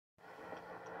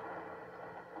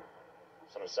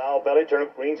sow belly,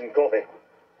 turnip greens, and coffee.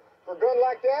 For a gun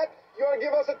like that, you ought to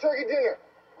give us a turkey dinner.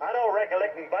 I don't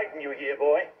recollect inviting you here,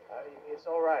 boy. It's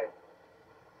all right.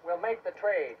 We'll make the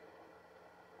trade.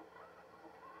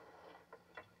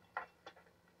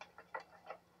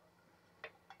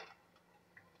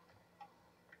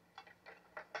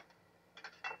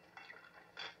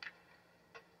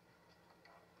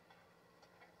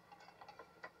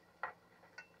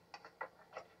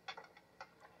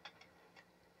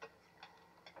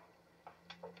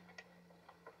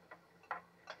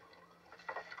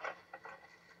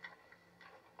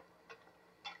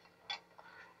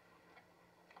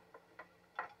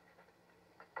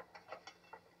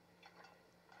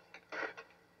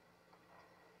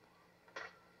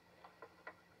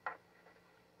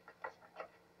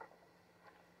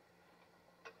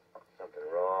 Something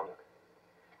wrong?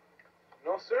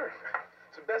 No, sir.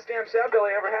 It's the best damn sow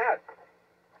belly I ever had.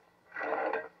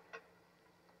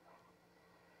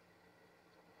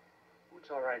 It's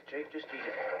all right, Jake. Just eat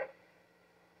it.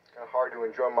 Kind of hard to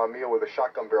enjoy my meal with a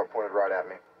shotgun barrel pointed right at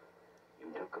me. You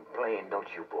do complain, don't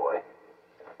you, boy?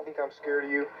 Think I'm scared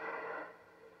of you?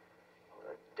 When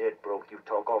the dead broke, you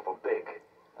talk awful big.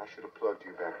 I should have plugged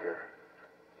you back there.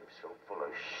 You're so full of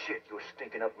shit, you're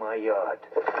stinking up my yard.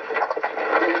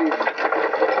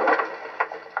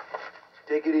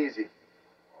 Take it easy.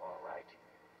 All right.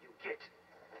 You get.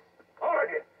 All of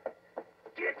you.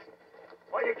 Get.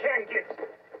 All you can get.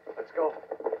 Let's go.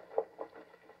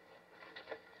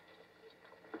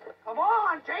 Come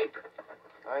on, Jake.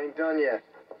 I ain't done yet.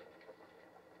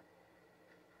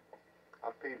 I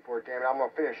paid for it, damn it. I'm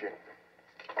gonna finish it.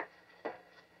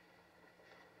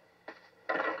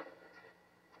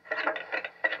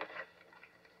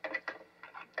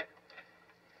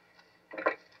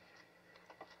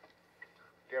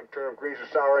 Damn turnip greens are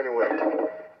sour anyway.